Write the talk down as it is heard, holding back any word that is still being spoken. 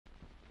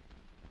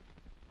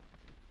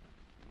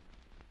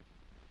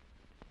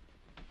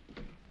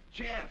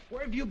Jeff,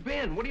 where have you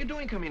been? What are you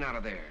doing coming out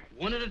of there?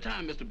 One at a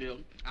time, Mr. Bill.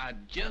 I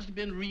just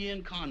been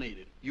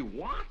reincarnated. You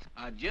what?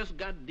 I just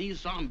got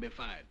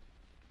dezombified.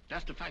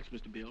 That's the facts,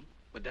 Mr. Bill.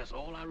 But that's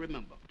all I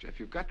remember. Jeff,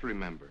 you've got to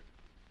remember.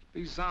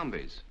 These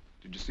zombies.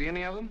 Did you see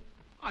any of them?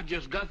 I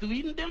just got through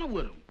eating dinner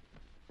with them.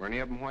 Were any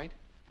of them white?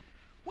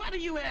 Why do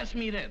you ask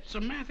me that?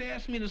 Samantha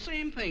asked me the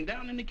same thing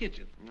down in the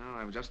kitchen. No,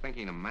 I was just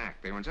thinking of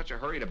Mac. They were in such a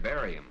hurry to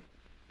bury him.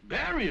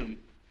 Bury him?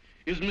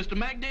 Is Mr.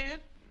 Mac dead?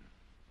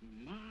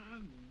 My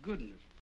goodness.